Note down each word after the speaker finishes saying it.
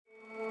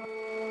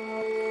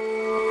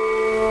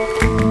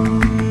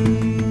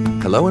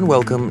Hello and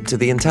welcome to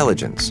The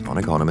Intelligence on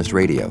Economist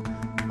Radio.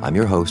 I'm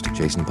your host,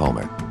 Jason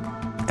Palmer.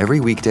 Every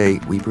weekday,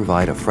 we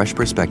provide a fresh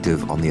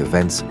perspective on the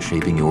events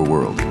shaping your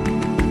world.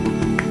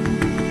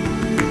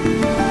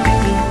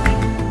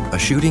 A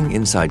shooting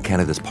inside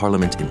Canada's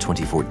Parliament in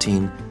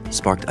 2014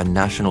 sparked a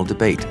national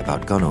debate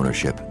about gun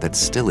ownership that's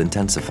still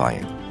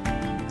intensifying.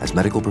 As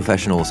medical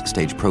professionals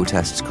stage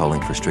protests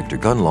calling for stricter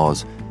gun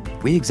laws,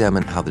 we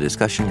examine how the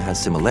discussion has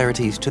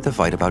similarities to the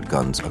fight about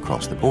guns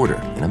across the border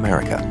in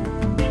America.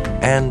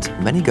 And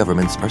many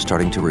governments are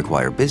starting to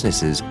require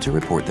businesses to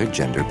report their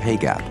gender pay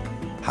gap,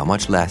 how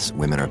much less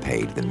women are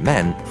paid than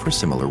men for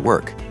similar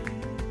work.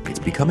 It's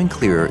becoming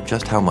clearer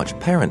just how much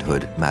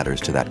parenthood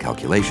matters to that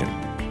calculation.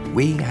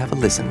 We have a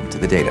listen to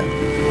the data.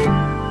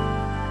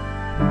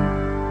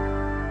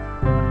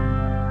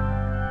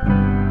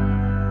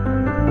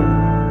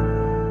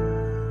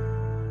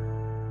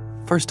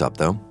 First up,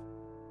 though,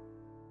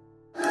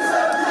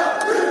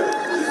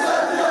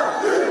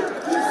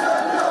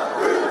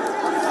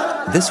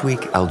 this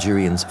week,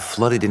 Algerians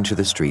flooded into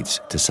the streets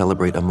to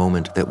celebrate a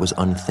moment that was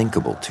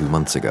unthinkable 2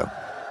 months ago.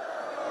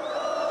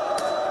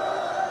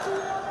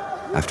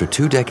 After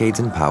 2 decades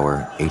in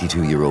power,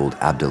 82-year-old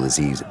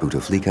Abdelaziz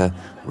Bouteflika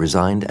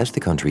resigned as the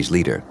country's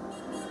leader.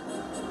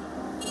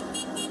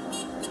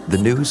 The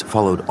news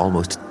followed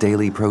almost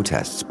daily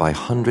protests by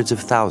hundreds of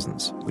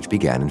thousands, which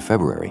began in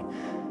February.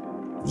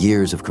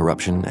 Years of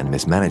corruption and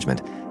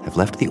mismanagement have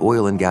left the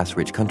oil and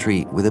gas-rich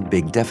country with a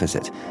big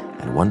deficit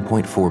and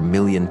 1.4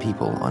 million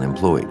people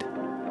unemployed.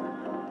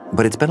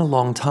 But it's been a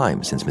long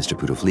time since Mr.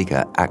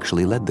 Bouteflika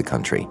actually led the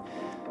country.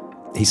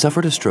 He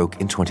suffered a stroke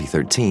in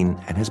 2013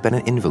 and has been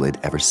an invalid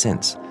ever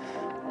since.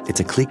 It's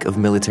a clique of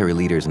military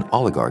leaders and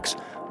oligarchs,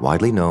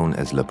 widely known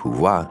as Le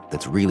Pouvoir,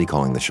 that's really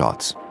calling the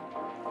shots.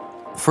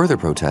 Further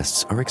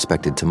protests are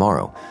expected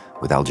tomorrow,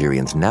 with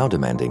Algerians now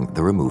demanding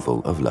the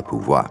removal of Le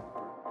Pouvoir.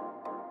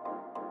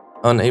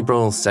 On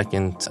April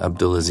 2nd,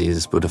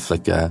 Abdelaziz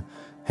Bouteflika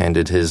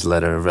handed his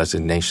letter of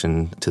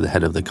resignation to the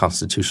head of the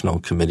Constitutional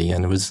Committee,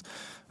 and it was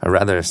a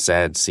rather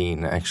sad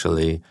scene,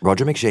 actually.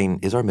 Roger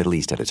McShane is our Middle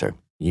East editor.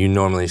 You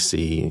normally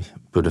see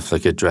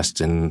Bouteflika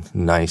dressed in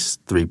nice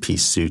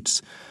three-piece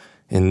suits.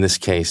 In this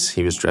case,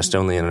 he was dressed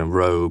only in a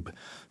robe,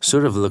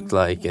 sort of looked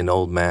like an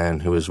old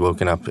man who was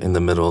woken up in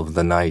the middle of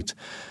the night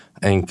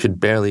and could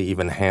barely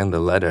even hand the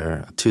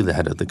letter to the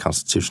head of the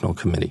Constitutional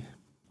Committee.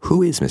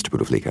 Who is Mr.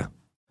 Bouteflika?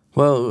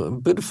 Well,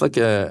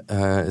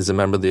 Bouteflika is a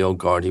member of the old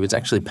guard. He was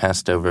actually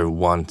passed over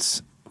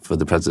once for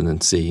the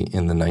presidency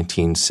in the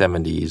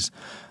 1970s,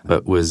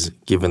 but was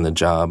given the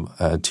job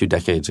 2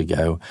 decades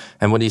ago.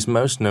 And what he's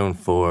most known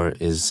for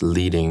is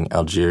leading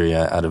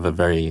Algeria out of a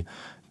very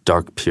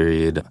dark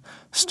period.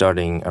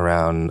 Starting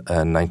around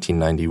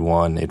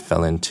 1991, it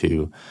fell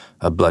into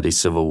a bloody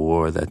civil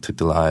war that took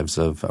the lives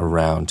of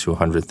around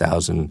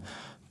 200,000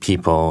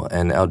 people.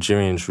 And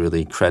Algerians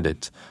really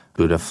credit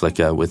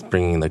Bouteflika with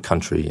bringing the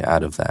country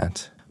out of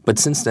that. But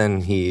since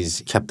then,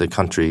 he's kept the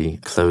country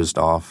closed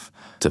off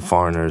to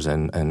foreigners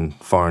and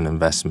foreign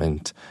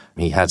investment.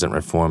 He hasn't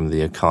reformed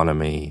the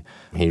economy.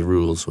 He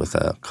rules with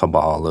a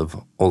cabal of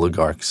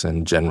oligarchs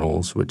and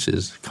generals, which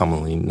is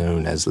commonly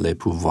known as les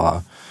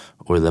pouvoirs,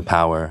 or the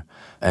power.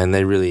 And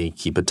they really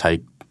keep a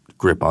tight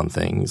grip on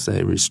things.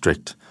 They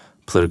restrict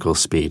political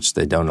speech.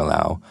 They don't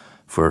allow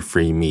for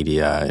free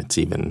media. It's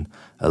even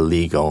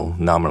illegal,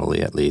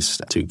 nominally at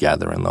least, to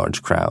gather in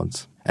large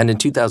crowds. And in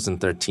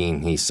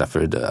 2013, he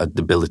suffered a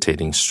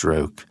debilitating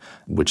stroke,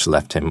 which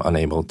left him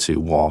unable to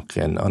walk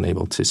and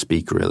unable to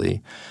speak,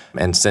 really.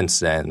 And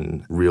since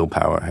then, real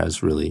power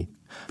has really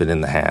been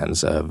in the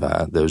hands of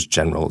those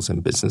generals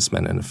and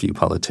businessmen and a few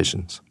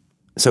politicians.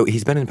 So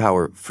he's been in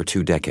power for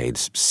 2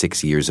 decades,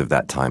 6 years of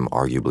that time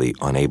arguably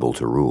unable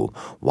to rule.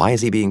 Why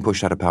is he being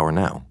pushed out of power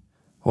now?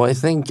 Well, I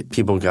think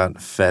people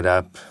got fed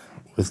up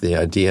with the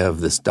idea of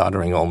this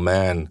doddering old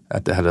man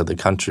at the head of the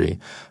country.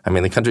 I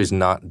mean, the country's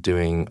not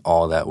doing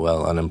all that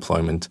well.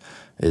 Unemployment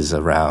is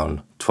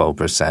around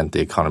 12%. The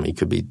economy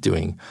could be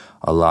doing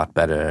a lot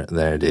better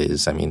than it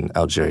is. I mean,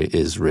 Algeria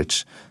is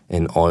rich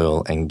in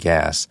oil and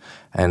gas.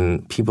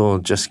 And people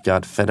just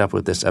got fed up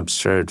with this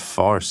absurd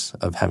farce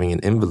of having an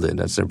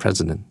invalid as their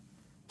president.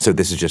 So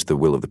this is just the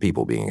will of the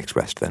people being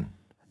expressed then?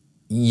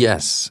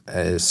 Yes,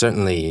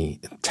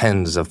 certainly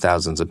tens of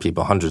thousands of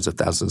people, hundreds of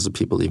thousands of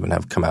people even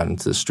have come out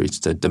into the streets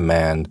to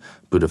demand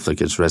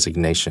Bouteflika's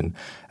resignation.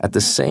 At the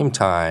same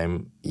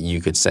time,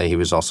 you could say he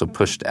was also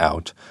pushed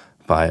out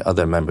by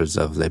other members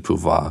of Les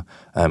Pouvoirs,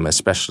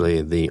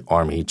 especially the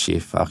army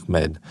chief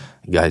Ahmed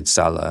Gaid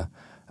Salah.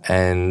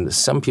 And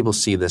some people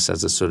see this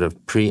as a sort of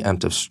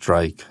preemptive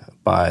strike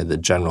by the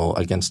general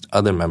against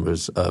other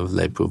members of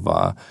Les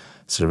Pouvoirs,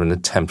 sort of an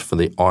attempt for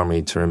the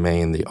army to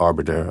remain the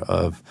arbiter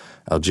of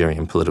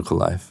Algerian political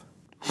life.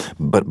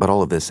 But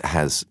all of this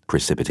has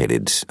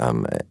precipitated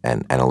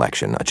an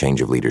election, a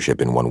change of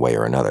leadership in one way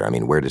or another. I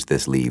mean, where does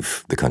this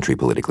leave the country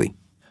politically?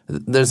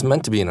 There's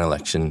meant to be an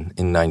election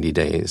in 90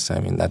 days.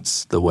 I mean,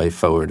 that's the way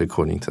forward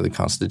according to the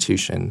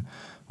Constitution.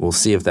 We'll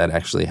see if that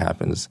actually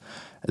happens.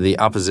 The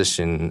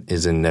opposition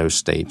is in no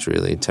state,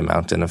 really, to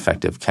mount an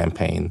effective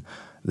campaign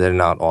they're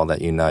not all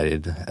that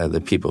united.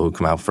 The people who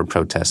come out for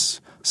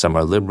protests, some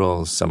are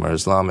liberals, some are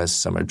Islamists,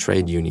 some are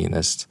trade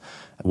unionists.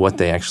 What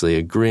they actually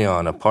agree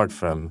on, apart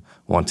from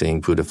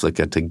wanting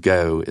Bouteflika to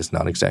go, is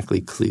not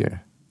exactly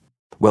clear.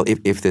 Well,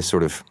 if this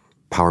sort of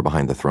power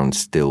behind the throne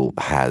still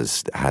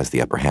has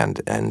the upper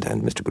hand, and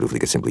Mr.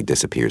 Bouteflika simply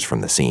disappears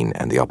from the scene,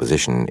 and the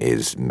opposition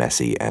is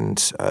messy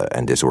and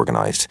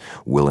disorganized,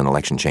 will an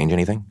election change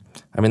anything?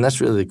 I mean,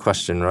 that's really the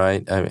question,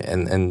 right?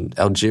 And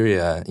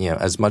Algeria,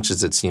 as much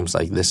as it seems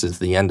like this is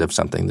the end of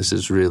something, this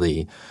is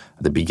really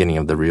the beginning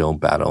of the real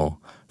battle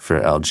for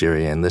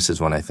Algeria, and this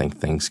is when I think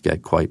things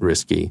get quite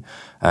risky,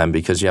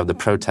 because you have the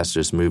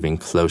protesters moving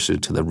closer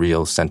to the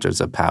real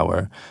centers of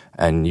power,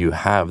 and you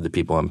have the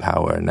people in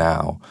power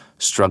now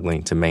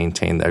struggling to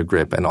maintain their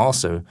grip and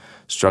also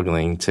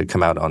struggling to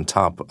come out on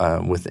top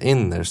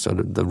within their sort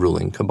of the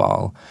ruling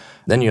cabal.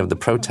 Then you have the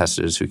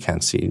protesters who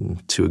can't seem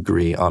to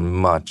agree on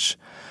much.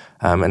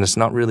 And it's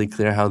not really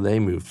clear how they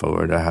move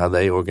forward or how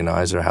they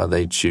organize or how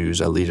they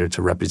choose a leader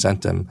to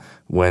represent them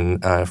when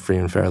free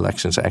and fair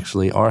elections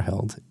actually are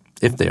held,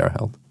 if they are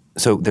held.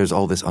 So there's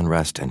all this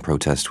unrest and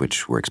protest,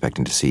 which we're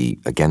expecting to see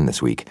again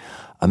this week.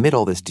 Amid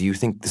all this, do you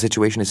think the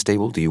situation is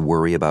stable? Do you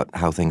worry about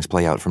how things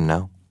play out from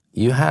now?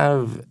 You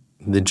have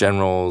the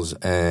generals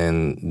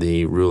and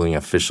the ruling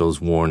officials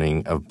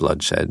warning of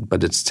bloodshed,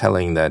 but it's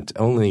telling that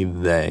only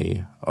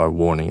they are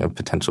warning of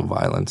potential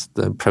violence.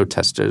 The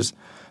protesters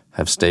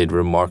have stayed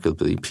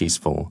remarkably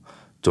peaceful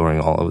during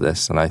all of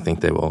this, and I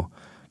think they will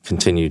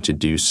continue to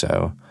do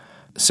so.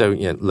 So,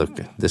 look,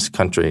 this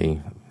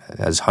country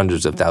has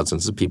hundreds of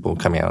thousands of people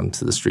coming out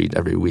into the street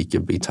every week.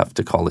 It'd be tough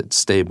to call it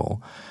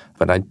stable,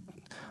 but I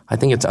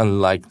think it's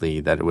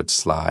unlikely that it would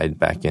slide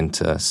back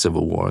into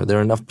civil war. There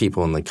are enough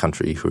people in the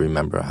country who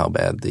remember how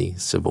bad the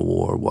civil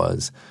war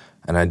was,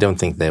 and I don't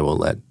think they will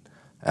let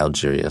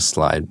Algeria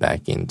slide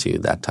back into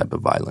that type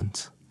of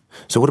violence.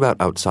 So what about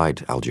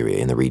outside Algeria,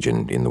 in the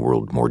region, in the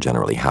world more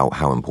generally? How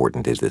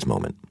important is this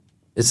moment?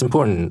 It's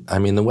important. I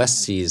mean, the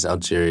West sees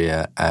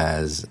Algeria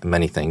as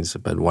many things,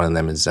 but one of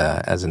them is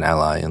as an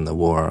ally in the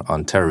war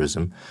on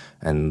terrorism,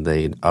 and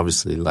they'd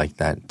obviously like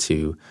that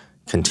to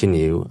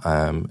continue.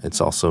 It's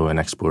also an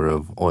exporter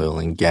of oil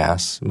and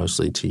gas,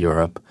 mostly to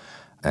Europe,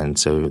 and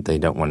so they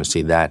don't want to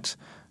see that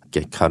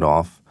get cut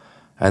off.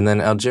 And then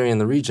Algeria in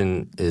the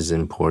region is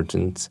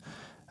important.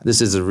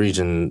 This is a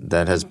region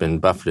that has been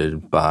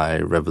buffeted by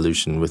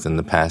revolution within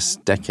the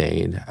past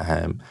decade,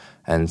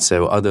 and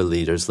so other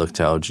leaders look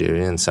to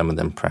Algeria, and some of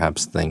them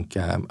perhaps think,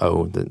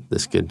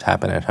 this could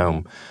happen at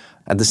home.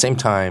 At the same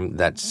time,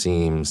 that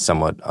seems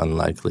somewhat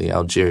unlikely.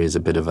 Algeria is a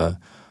bit of a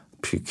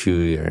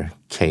peculiar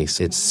case.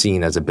 It's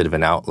seen as a bit of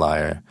an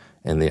outlier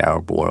in the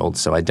Arab world,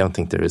 so I don't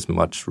think there is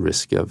much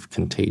risk of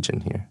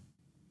contagion here.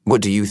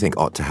 What do you think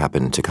ought to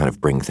happen to kind of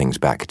bring things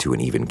back to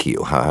an even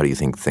keel? How do you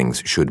think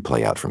things should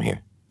play out from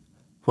here?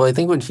 Well, I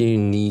think what you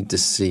need to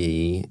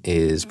see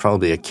is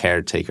probably a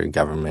caretaker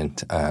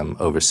government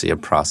oversee a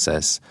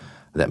process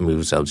that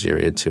moves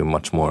Algeria to a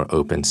much more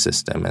open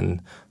system.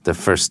 And the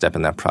first step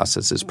in that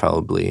process is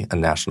probably a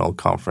national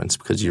conference,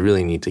 because you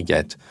really need to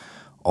get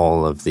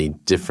all of the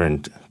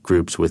different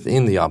groups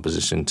within the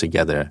opposition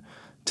together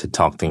to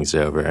talk things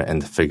over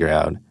and to figure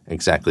out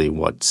exactly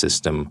what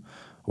system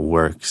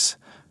works.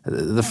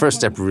 The first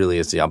step really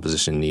is the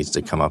opposition needs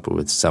to come up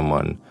with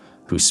someone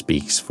who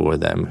speaks for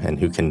them and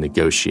who can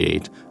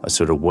negotiate a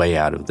sort of way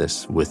out of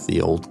this with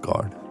the old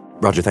guard.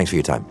 Roger, thanks for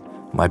your time.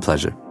 My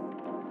pleasure.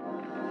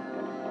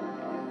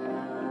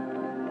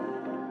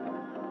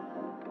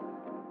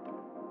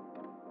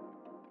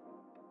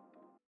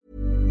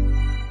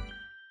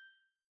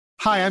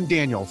 Hi, I'm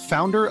Daniel,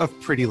 founder of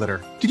Pretty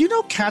Litter. Did you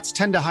know cats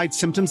tend to hide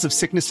symptoms of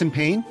sickness and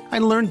pain? I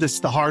learned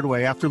this the hard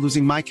way after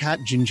losing my cat,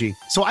 Gingy.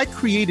 So I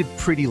created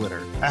Pretty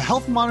Litter, a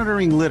health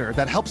monitoring litter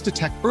that helps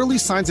detect early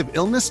signs of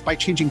illness by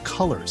changing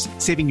colors,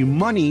 saving you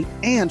money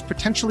and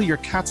potentially your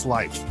cat's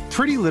life.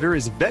 Pretty Litter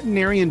is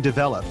veterinarian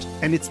developed,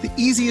 and it's the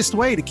easiest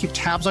way to keep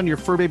tabs on your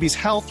fur baby's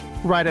health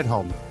right at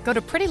home. Go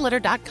to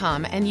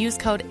prettylitter.com and use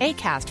code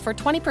ACAST for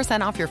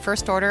 20% off your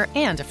first order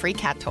and a free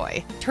cat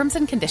toy. Terms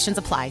and conditions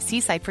apply. See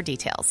site for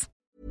details.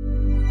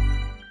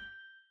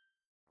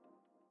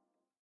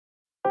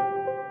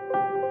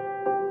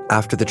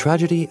 After the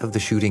tragedy of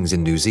the shootings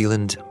in New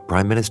Zealand,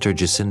 Prime Minister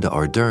Jacinda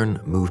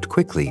Ardern moved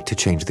quickly to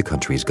change the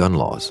country's gun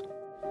laws.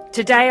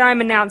 Today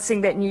I'm announcing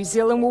that New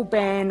Zealand will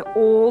ban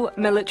all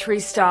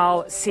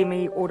military-style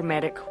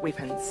semi-automatic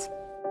weapons.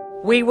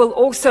 We will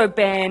also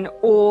ban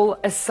all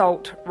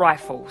assault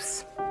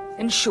rifles.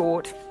 In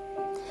short,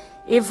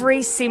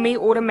 every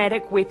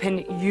semi-automatic weapon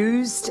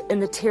used in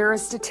the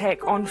terrorist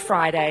attack on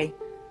Friday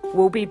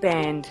will be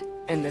banned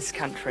in this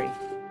country.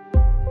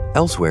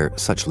 Elsewhere,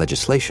 such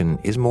legislation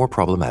is more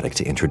problematic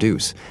to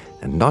introduce,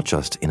 and not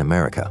just in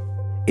America.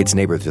 Its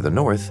neighbor to the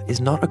north is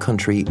not a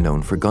country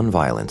known for gun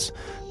violence,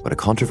 but a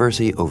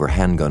controversy over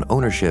handgun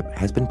ownership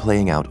has been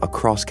playing out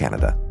across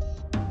Canada.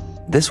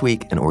 This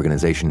week, an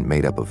organization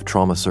made up of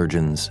trauma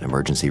surgeons,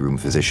 emergency room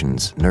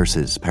physicians,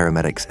 nurses,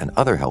 paramedics, and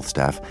other health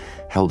staff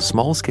held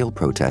small-scale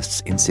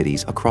protests in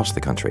cities across the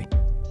country.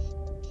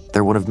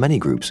 They're one of many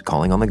groups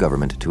calling on the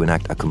government to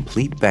enact a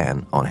complete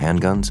ban on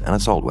handguns and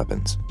assault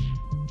weapons.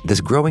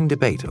 This growing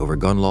debate over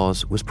gun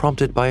laws was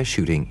prompted by a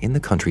shooting in the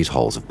country's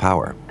halls of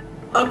power.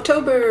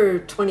 October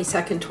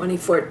 22nd,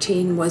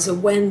 2014 was a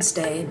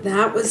Wednesday.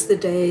 That was the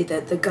day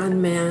that the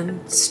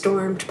gunman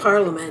stormed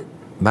Parliament.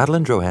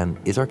 Madeleine Drohan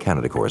is our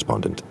Canada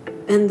correspondent.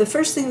 And the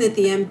first thing that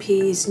the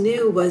MPs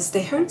knew was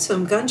they heard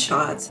some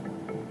gunshots.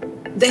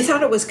 They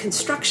thought it was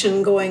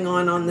construction going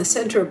on the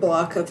center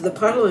block of the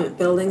Parliament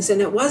buildings,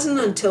 and it wasn't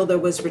until there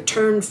was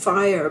return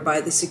fire by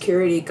the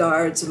security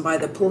guards and by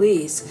the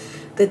police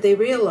that they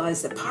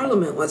realized that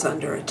Parliament was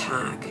under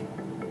attack.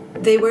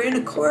 They were in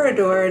a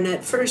corridor, and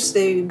at first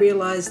they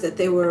realized that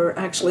they were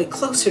actually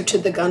closer to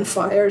the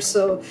gunfire,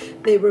 so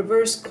they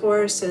reversed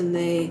course and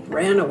they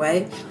ran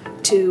away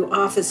to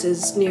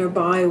offices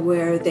nearby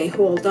where they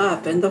holed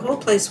up, and the whole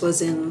place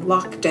was in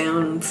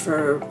lockdown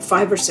for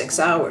 5 or 6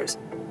 hours.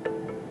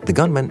 The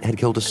gunman had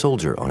killed a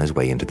soldier on his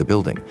way into the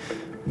building.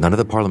 None of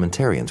the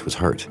parliamentarians was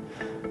hurt.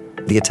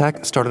 The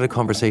attack started a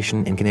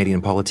conversation in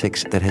Canadian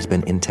politics that has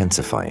been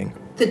intensifying.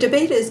 The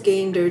debate has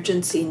gained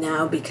urgency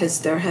now because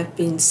there have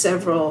been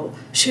several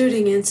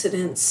shooting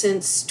incidents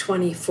since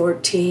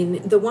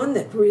 2014. The one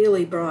that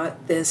really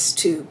brought this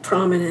to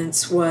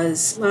prominence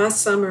was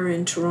last summer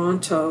in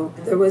Toronto.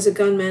 There was a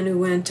gunman who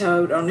went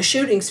out on a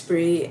shooting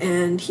spree,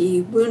 and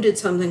he wounded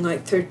something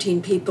like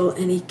 13 people,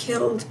 and he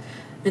killed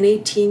an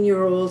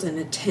 18-year-old and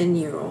a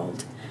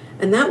 10-year-old.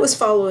 And that was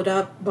followed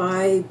up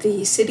by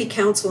the City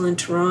Council in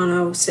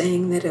Toronto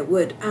saying that it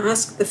would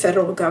ask the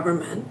federal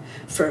government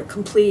for a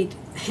complete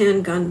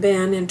handgun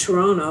ban in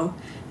Toronto,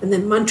 and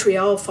then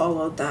Montreal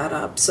followed that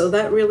up. So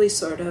that really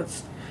sort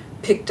of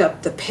picked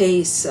up the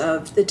pace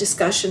of the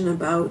discussion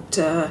about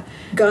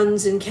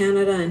guns in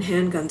Canada and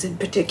handguns in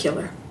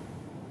particular.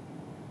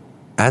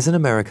 As in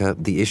America,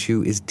 the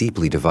issue is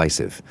deeply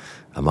divisive.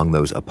 Among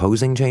those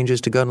opposing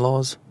changes to gun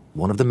laws,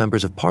 one of the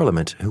members of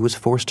Parliament who was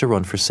forced to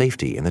run for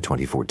safety in the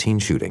 2014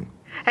 shooting.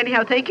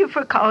 Anyhow, thank you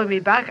for calling me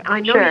back. I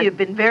know You've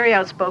been very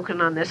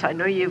outspoken on this. I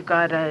know you've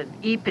got an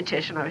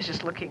e-petition. I was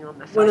just looking on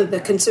the site. One of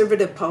the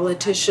Conservative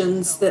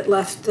politicians that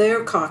left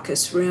their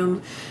caucus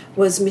room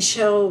was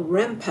Michelle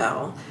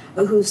Rempel,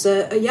 who's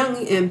a young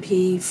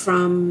MP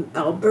from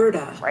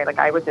Alberta. Right, like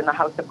I was in the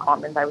House of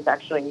Commons. I was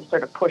actually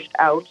sort of pushed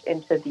out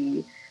into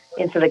the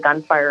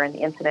gunfire and the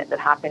incident that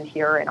happened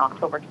here in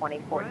October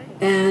 2014.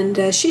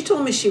 And she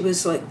told me she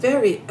was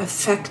very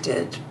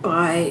affected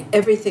by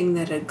everything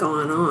that had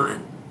gone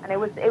on. And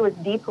it was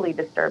deeply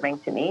disturbing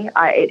to me.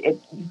 It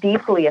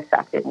deeply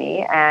affected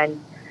me,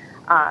 and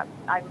I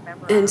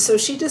remember. And so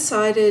she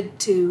decided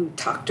to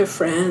talk to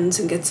friends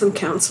and get some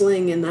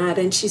counseling in that.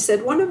 And she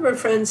said one of her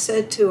friends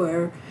said to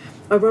her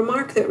a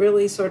remark that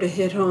really sort of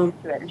hit home.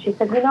 And she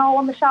said,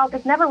 Michelle,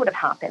 this never would have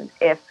happened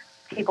if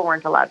people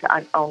weren't allowed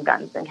to own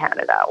guns in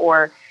Canada,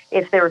 or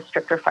if there was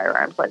stricter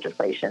firearms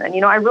legislation.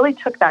 And, I really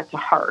took that to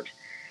heart.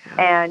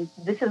 And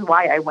this is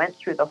why I went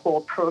through the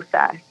whole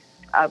process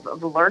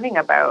of learning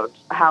about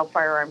how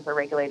firearms are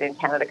regulated in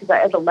Canada, because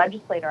as a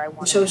legislator, I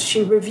wanted... So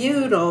she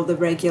reviewed all the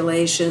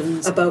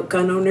regulations about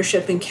gun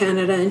ownership in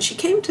Canada, and she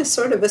came to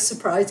sort of a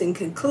surprising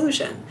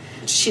conclusion.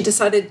 She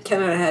decided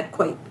Canada had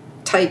quite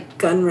tight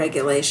gun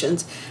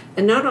regulations.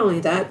 And not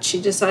only that,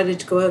 she decided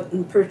to go out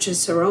and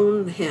purchase her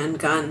own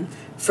handgun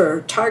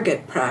for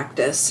target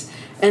practice.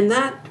 And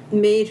that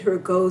made her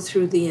go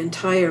through the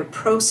entire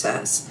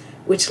process,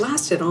 which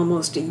lasted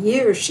almost a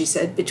year, she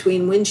said,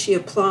 between when she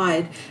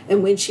applied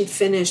and when she'd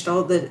finished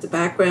all the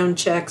background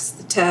checks,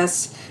 the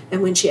tests,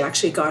 and when she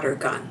actually got her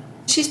gun.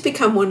 She's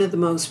become one of the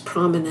most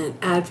prominent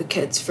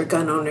advocates for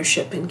gun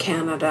ownership in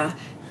Canada.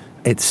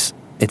 It's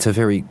a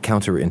very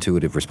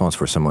counterintuitive response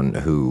for someone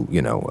who,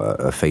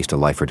 faced a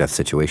life or death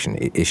situation.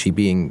 Is she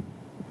being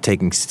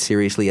taken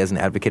seriously as an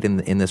advocate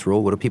in this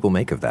role? What do people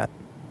make of that?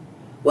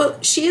 Well,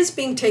 she is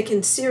being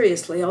taken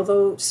seriously,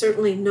 although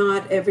certainly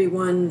not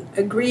everyone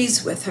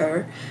agrees with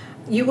her.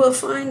 You will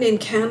find in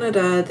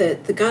Canada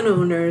that the gun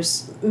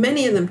owners,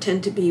 many of them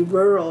tend to be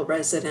rural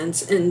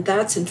residents, and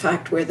that's in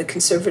fact where the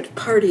Conservative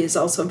Party is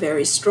also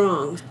very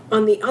strong.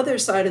 On the other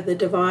side of the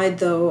divide,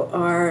 though,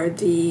 are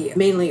the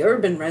mainly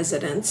urban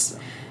residents,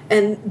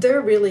 and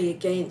they're really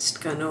against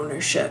gun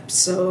ownership.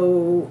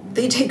 So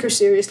they take her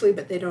seriously,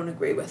 but they don't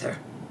agree with her.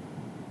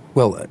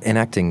 Well,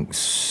 enacting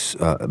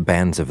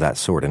bans of that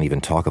sort, and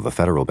even talk of a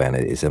federal ban,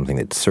 is something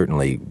that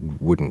certainly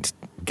wouldn't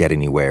get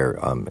anywhere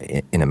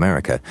in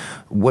America.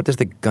 What does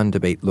the gun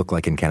debate look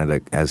like in Canada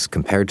as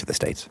compared to the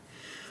States?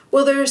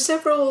 Well, there are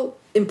several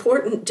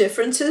important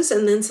differences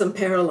and then some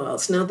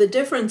parallels. Now, the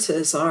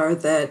differences are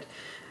that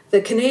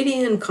the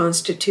Canadian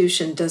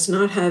Constitution does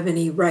not have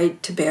any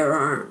right to bear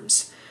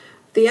arms.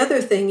 The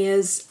other thing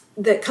is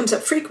that comes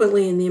up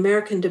frequently in the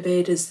American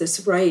debate is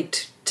this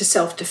right to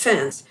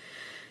self-defense.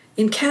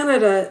 In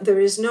Canada,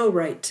 there is no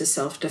right to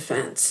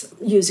self-defense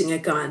using a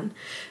gun.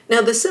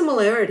 Now, the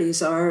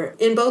similarities are,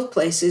 in both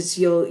places,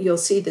 you'll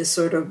see this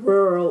sort of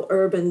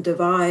rural-urban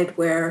divide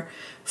where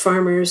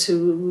farmers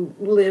who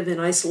live in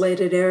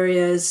isolated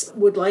areas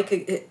would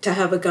like to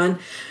have a gun,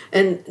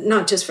 and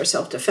not just for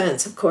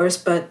self-defense, of course,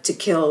 but to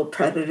kill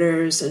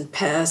predators and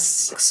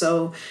pests.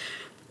 So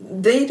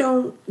they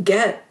don't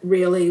get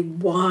really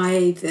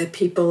why the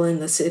people in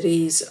the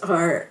cities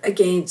are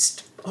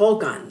against all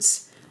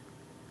guns.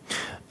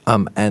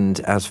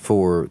 And as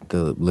for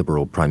the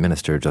Liberal Prime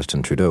Minister,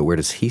 Justin Trudeau, where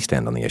does he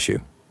stand on the issue?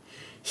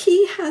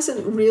 He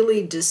hasn't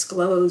really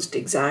disclosed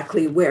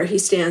exactly where he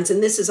stands,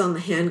 and this is on the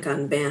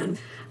handgun ban.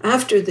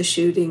 After the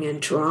shooting in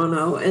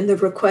Toronto and the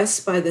requests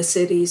by the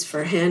cities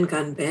for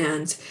handgun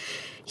bans,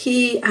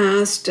 he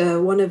asked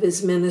one of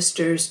his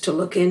ministers to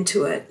look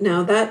into it.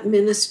 Now, that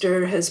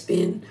minister has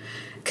been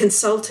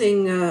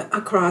consulting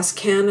across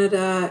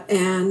Canada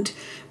and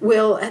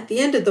will, at the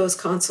end of those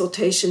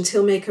consultations,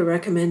 he'll make a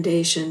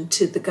recommendation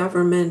to the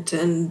government,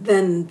 and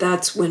then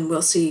that's when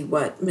we'll see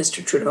what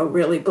Mr. Trudeau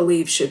really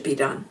believes should be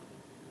done.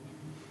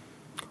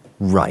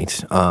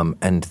 Right.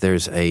 And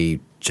there's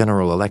a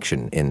general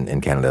election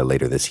in Canada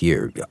later this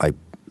year.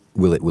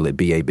 Will it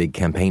be a big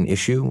campaign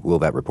issue? Will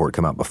that report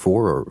come out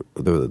before or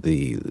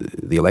the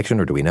election,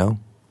 or do we know?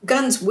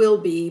 Guns will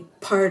be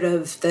part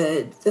of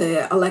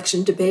the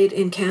election debate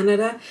in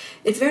Canada.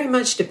 It very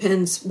much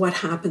depends what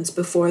happens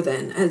before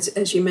then,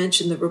 as you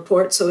mentioned the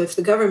report. So if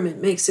the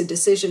government makes a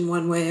decision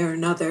one way or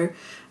another,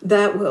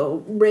 that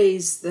will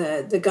raise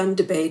the gun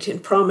debate in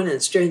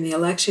prominence during the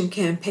election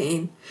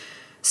campaign.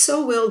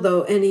 So will,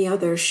 though, any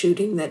other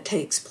shooting that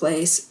takes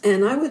place,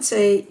 and I would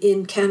say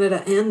in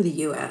Canada and the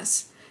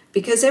U.S.,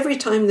 because every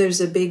time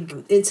there's a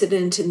big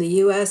incident in the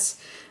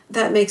U.S.,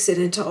 that makes it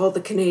into all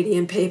the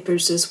Canadian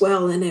papers as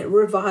well, and it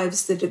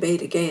revives the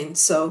debate again.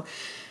 So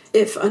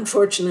if,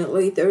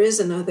 unfortunately, there is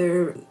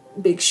another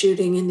big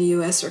shooting in the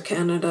U.S. or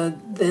Canada,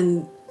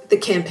 then the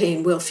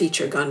campaign will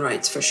feature gun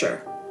rights for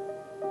sure.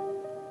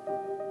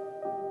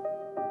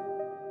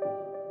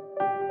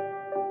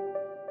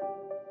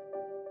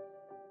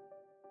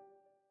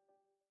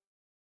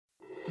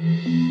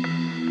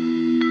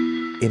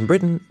 In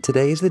Britain,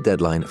 today is the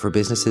deadline for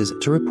businesses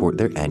to report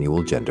their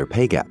annual gender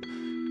pay gap,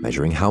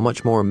 measuring how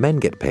much more men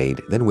get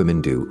paid than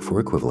women do for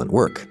equivalent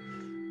work.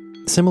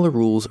 Similar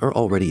rules are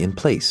already in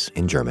place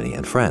in Germany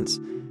and France,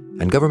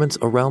 and governments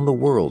around the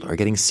world are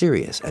getting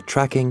serious at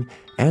tracking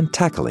and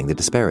tackling the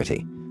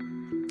disparity.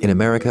 In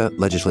America,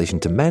 legislation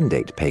to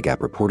mandate pay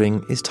gap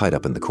reporting is tied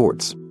up in the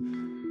courts.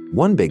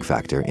 One big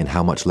factor in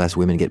how much less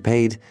women get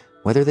paid,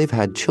 whether they've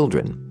had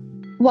children.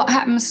 What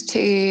happens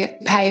to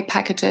pay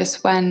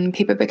packages when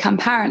people become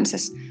parents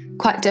is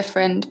quite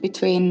different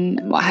between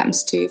what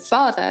happens to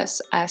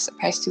fathers as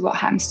opposed to what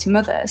happens to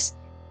mothers.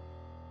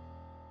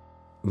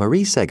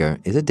 Marie Seger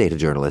is a data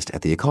journalist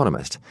at The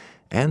Economist,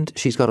 and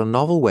she's got a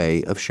novel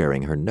way of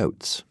sharing her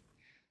notes.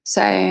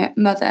 So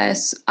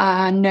mothers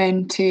are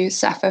known to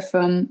suffer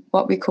from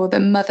what we call the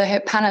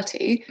motherhood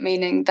penalty,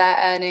 meaning their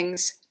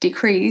earnings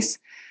decrease,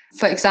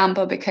 for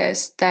example,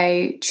 because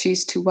they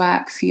choose to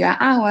work fewer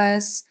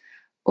hours,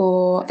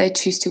 or they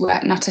choose to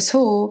work not at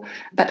all,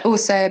 but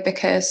also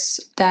because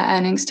their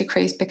earnings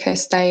decrease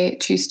because they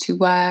choose to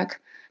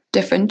work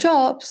different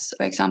jobs.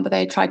 For example,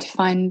 they try to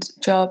find a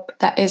job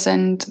that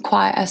isn't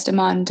quite as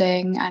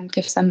demanding and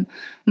gives them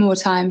more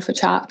time for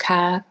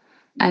childcare,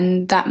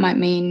 and that might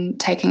mean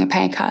taking a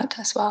pay cut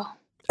as well.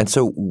 And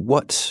so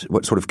what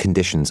sort of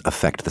conditions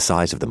affect the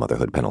size of the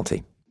motherhood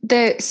penalty?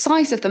 The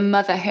size of the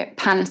motherhood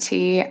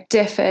penalty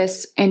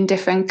differs in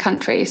different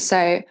countries.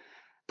 So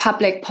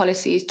public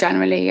policies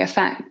generally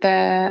affect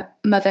the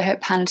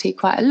motherhood penalty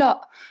quite a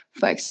lot.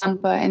 For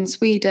example, in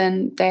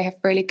Sweden, they have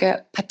really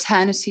good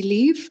paternity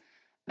leave.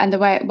 And the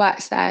way it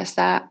works there is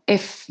that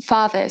if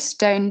fathers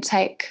don't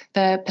take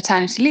the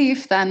paternity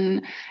leave,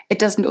 then it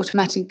doesn't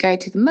automatically go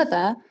to the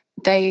mother.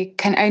 They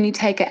can only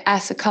take it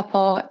as a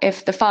couple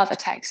if the father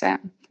takes it,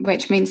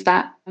 which means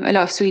that a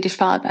lot of Swedish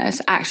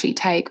fathers actually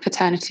take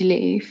paternity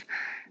leave.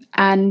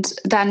 And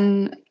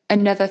then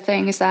another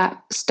thing is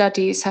that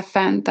studies have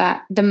found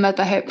that the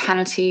motherhood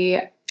penalty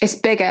is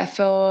bigger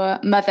for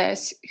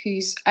mothers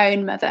whose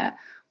own mother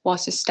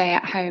was a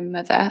stay-at-home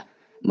mother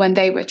when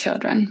they were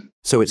children.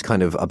 So it's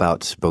kind of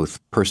about both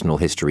personal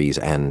histories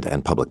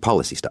and public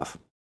policy stuff.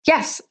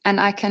 Yes, and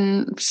I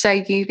can show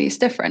you these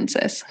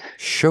differences.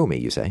 Show me,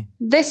 you say?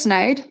 This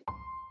node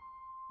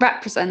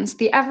represents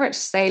the average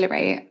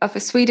salary of a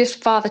Swedish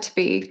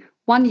father-to-be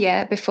 1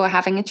 year before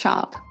having a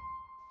child.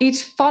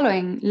 Each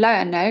following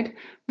lower node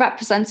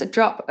represents a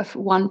drop of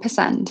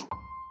 1%.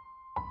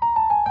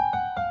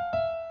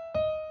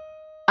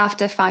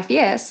 After 5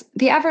 years,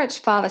 the average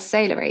father's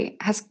salary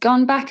has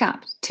gone back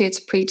up to its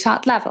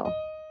pre-child level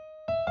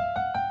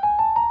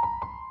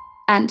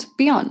and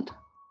beyond.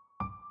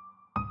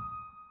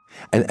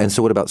 And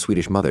so what about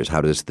Swedish mothers?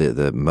 How does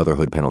the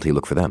motherhood penalty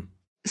look for them?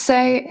 So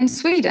in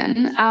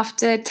Sweden,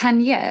 after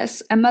 10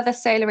 years, a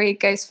mother's salary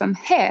goes from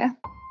here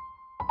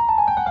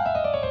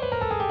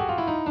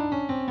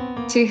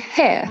to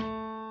here.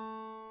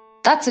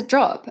 That's a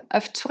drop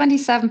of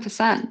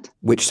 27%.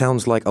 Which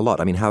sounds like a lot.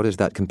 I mean, how does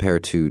that compare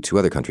to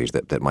other countries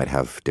that might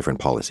have different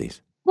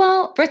policies?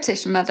 Well,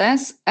 British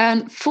mothers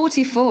earn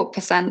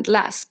 44%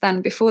 less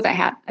than before they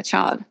had a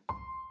child.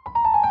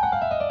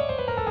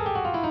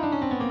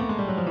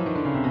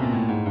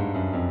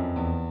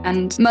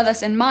 And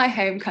mothers in my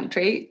home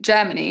country,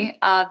 Germany,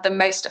 are the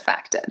most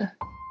affected.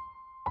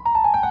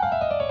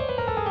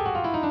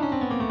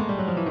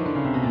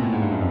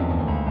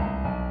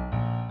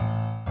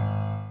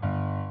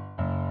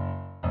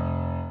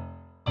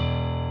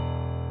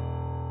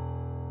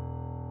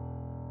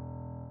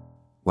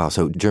 Wow,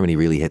 so Germany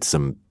really hits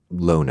some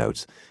low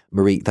notes.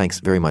 Marie, thanks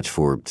very much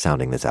for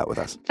sounding this out with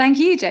us. Thank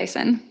you,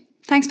 Jason.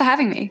 Thanks for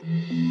having me.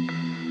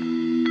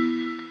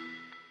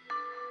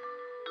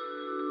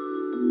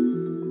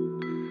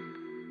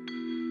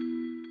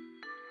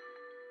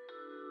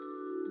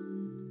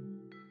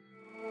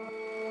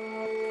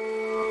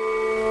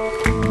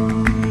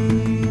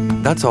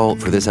 That's all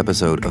for this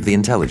episode of The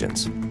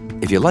Intelligence.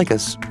 If you like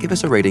us, give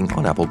us a rating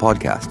on Apple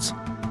Podcasts.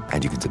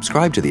 And you can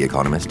subscribe to The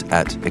Economist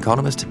at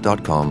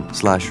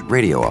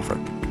economist.com/radio offer.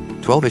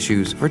 12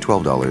 issues for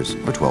 $12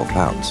 or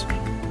 £12.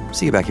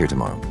 See you back here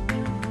tomorrow.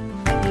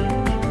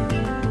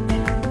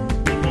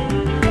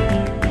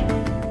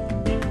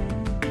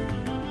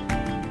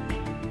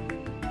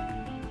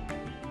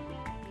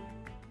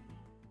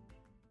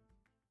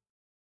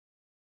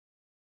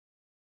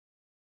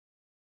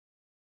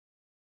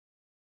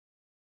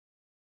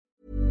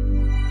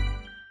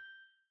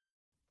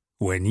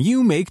 When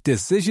you make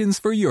decisions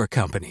for your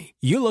company,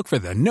 you look for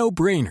the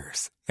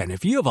no-brainers. And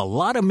if you have a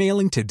lot of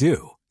mailing to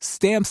do,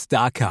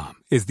 Stamps.com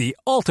is the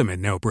ultimate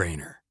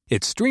no-brainer.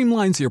 It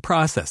streamlines your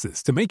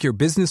processes to make your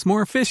business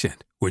more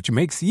efficient, which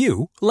makes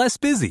you less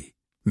busy.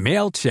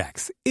 Mail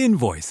checks,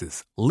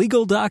 invoices,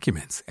 legal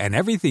documents, and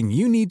everything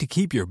you need to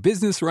keep your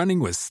business running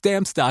with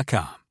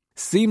Stamps.com.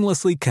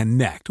 Seamlessly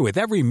connect with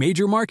every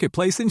major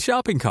marketplace and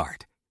shopping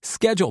cart.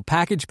 Schedule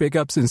package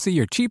pickups and see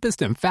your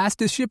cheapest and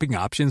fastest shipping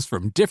options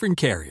from different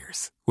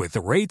carriers, with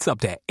rates up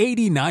to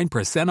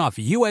 89% off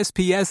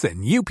USPS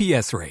and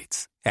UPS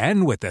rates.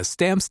 And with the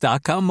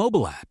Stamps.com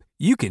mobile app,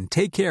 you can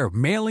take care of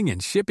mailing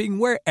and shipping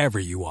wherever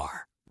you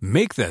are.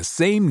 Make the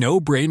same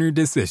no-brainer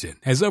decision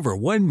as over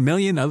 1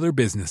 million other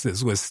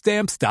businesses with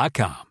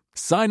Stamps.com.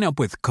 Sign up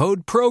with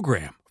code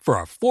PROGRAM for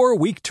a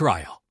 4-week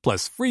trial,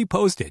 plus free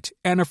postage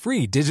and a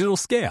free digital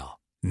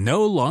scale.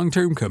 No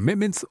long-term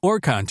commitments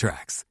or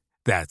contracts.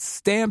 That's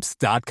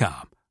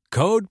Stamps.com.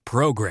 Code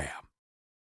PROGRAM.